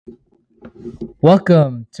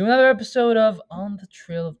Welcome to another episode of On the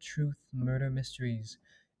Trail of Truth Murder Mysteries.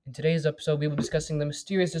 In today's episode, we will be discussing the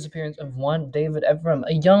mysterious disappearance of one David Evrams,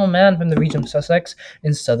 a young man from the region of Sussex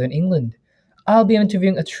in southern England. I'll be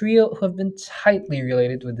interviewing a trio who have been tightly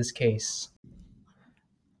related with this case.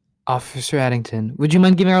 Officer Addington, would you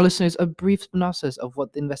mind giving our listeners a brief synopsis of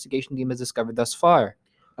what the investigation team has discovered thus far?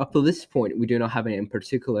 Up to this point, we do not have any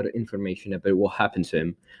particular information about what happened to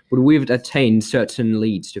him, but we've attained certain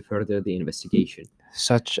leads to further the investigation.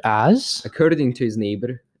 Such as? According to his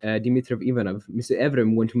neighbor, David Evrams, Mr.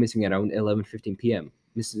 Evrams went missing around 11:15 p.m.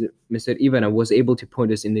 Mr. Evrams was able to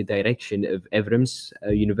point us in the direction of Evrams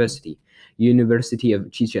University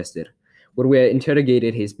of Chichester, where we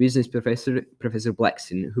interrogated his business professor, Professor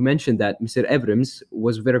Blackson, who mentioned that Mr. Evrams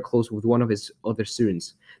was very close with one of his other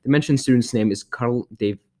students. The mentioned student's name is Carl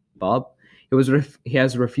Dave Bob. He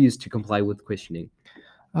has refused to comply with questioning.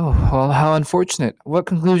 Oh, well, how unfortunate. What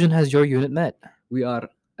conclusion has your unit met? We are,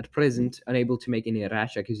 at present, unable to make any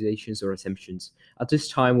rash accusations or assumptions. At this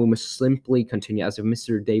time, we must simply continue as if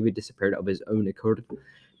Mr. David disappeared of his own accord,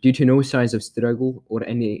 due to no signs of struggle or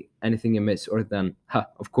anything amiss other than,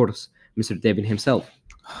 of course, Mr. David himself.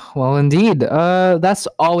 Well, indeed. That's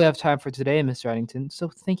all we have time for today, Mr. Addington. So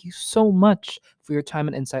thank you so much for your time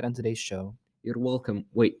and insight on today's show. You're welcome.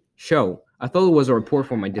 Wait, show? I thought it was a report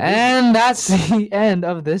for my division. And that's the end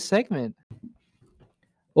of this segment.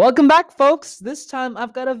 Welcome back, folks. This time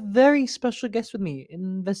I've got a very special guest with me,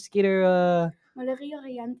 Investigator Maulary,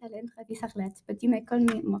 Orianne, Talen, Arlette, but you may call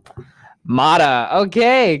me M.O.T.T.A. M.O.T.A.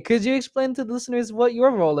 Okay, could you explain to the listeners what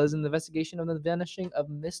your role is in the investigation of the vanishing of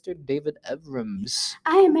Mr. David Evrams?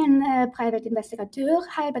 I am a private investigator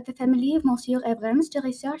hired by the family of Monsieur Evrams to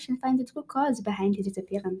research and find the true cause behind his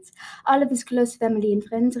disappearance. All of his close family and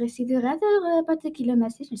friends received a rather particular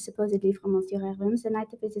message supposedly from Monsieur Evrams the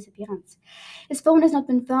night of his disappearance. His phone has not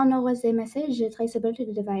been found, nor was the message traceable to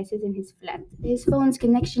the devices in his flat. His phone's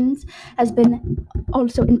connections has been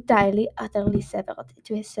also entirely, utterly severed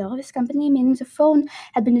to his service company, meaning the phone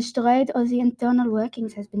had been destroyed or the internal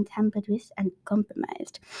workings has been tampered with and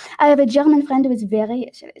compromised. I have a German friend who is very,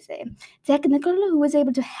 shall I say, technical, who was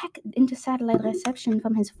able to hack into satellite reception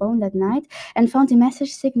from his phone that night and found the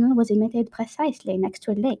message signal was emitted precisely next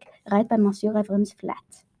to a lake, right by Monsieur Evrams' flat.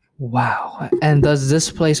 Wow. And does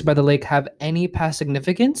this place by the lake have any past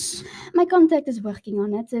significance? My contact is working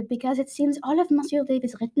on it because it seems all of Monsieur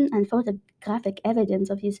David's written and photographic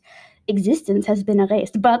evidence of his existence has been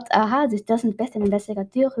erased. But this doesn't best an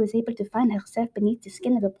investigator who is able to find herself beneath the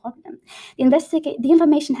skin of a problem. The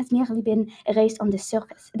information has merely been erased on the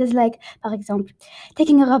surface. It is like, for example,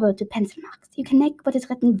 taking a rubber to pencil marks. You can make what is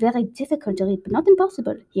written very difficult to read, but not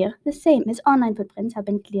impossible. Here, the same. His online footprints have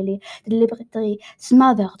been clearly, deliberately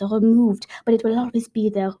smothered or removed, but it will always be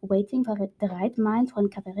there, waiting for the right mind to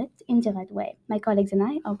uncover it in the right way. My colleagues and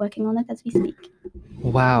I are working on it as we speak.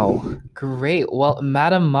 Wow, great. Well,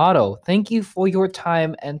 Madame Motto, thank you for your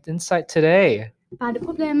time and insight today. Pas de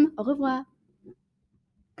problème. Au revoir.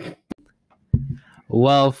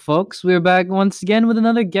 Well, folks, we're back once again with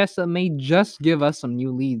another guest that may just give us some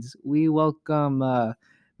new leads. We welcome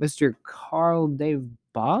Mr. Carl Dave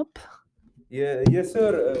Bob. Yes,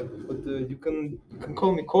 sir. But you can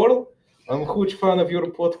call me Carl. I'm a huge fan of your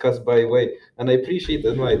podcast, by the way, and I appreciate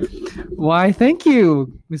the invite. Why, thank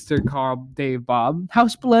you, Mr. Carl Dave Bob. How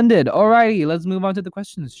splendid. Alrighty, let's move on to the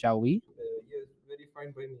questions, shall we? Yes, very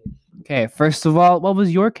fine by me. Okay, first of all, what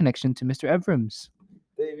was your connection to Mr. Evrams?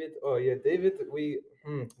 David, David, we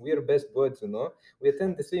are best buds, you know. We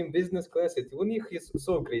attend the same business class at uni. He's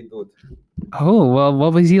so great, dude. Oh, well,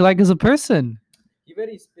 what was he like as a person? He's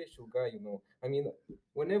very special guy, you know. I mean,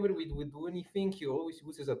 whenever we do anything, he always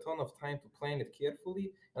uses a ton of time to plan it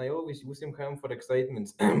carefully, and I always use him for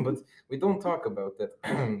excitement. But we don't talk about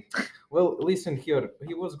that. Well, listen here.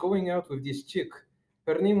 He was going out with this chick.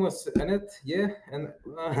 Her name was Annette, yeah, and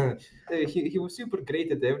he was super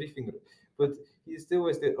great at everything, but he still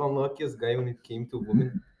was the unluckiest guy when it came to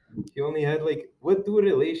women. He only had what, 2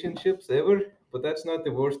 relationships ever, but that's not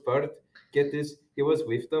the worst part. Get this, he was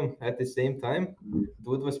with them at the same time.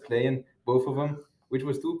 Dude was playing both of them, which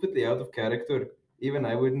was stupidly out of character. Even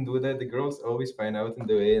I wouldn't do that. The girls always find out in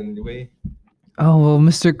the way anyway. Oh, well,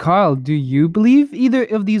 Mr. Carl, do you believe either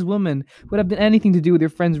of these women would have been anything to do with your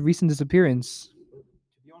friend's recent disappearance? To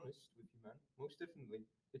be honest with you, man, most definitely.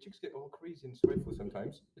 The chicks get all crazy and spiteful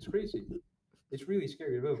sometimes. It's crazy. It's really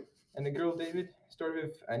scary, though. And the girl, David, started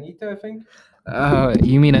with Anita, I think.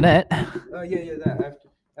 You mean Annette? Yeah, that.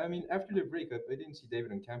 I mean, after the breakup, I didn't see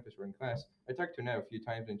David on campus or in class. I talked to her now a few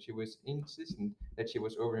times, and she was insistent that she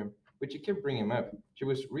was over him, but she kept bringing him up. She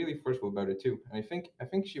was really forceful about it too, and I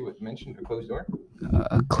think she would mention a closed door.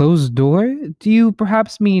 A closed door? Do you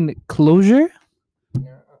perhaps mean closure?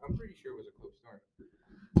 Yeah, I'm pretty sure it was a closed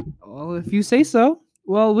door. Well, if you say so.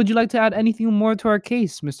 Well, would you like to add anything more to our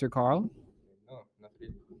case, Mr. Carl? No, not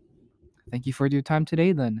really. Thank you for your time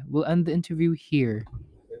today, then. We'll end the interview here.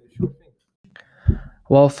 Sure thing.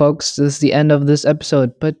 Well, folks, this is the end of this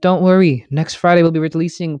episode, but don't worry. Next Friday, we'll be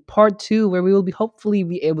releasing part 2, where we will be hopefully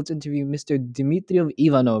be able to interview Mr. Dmitriev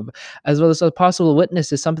Ivanov, as well as a possible witness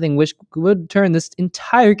to something which would turn this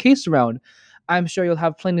entire case around. I'm sure you'll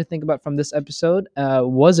have plenty to think about from this episode.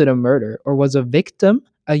 Was it a murder, or was a victim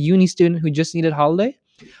a uni student who just needed holiday?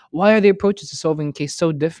 Why are the approaches to solving a case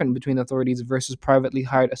so different between authorities versus privately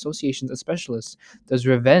hired associations and specialists? Does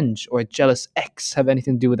revenge or a jealous ex have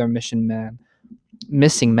anything to do with our missing man?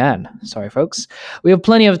 Sorry, folks. We have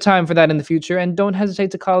plenty of time for that in the future, and don't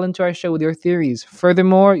hesitate to call into our show with your theories.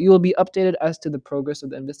 Furthermore, you will be updated as to the progress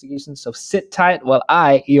of the investigation, so sit tight while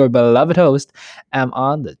I, your beloved host, am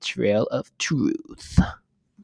on the trail of truth.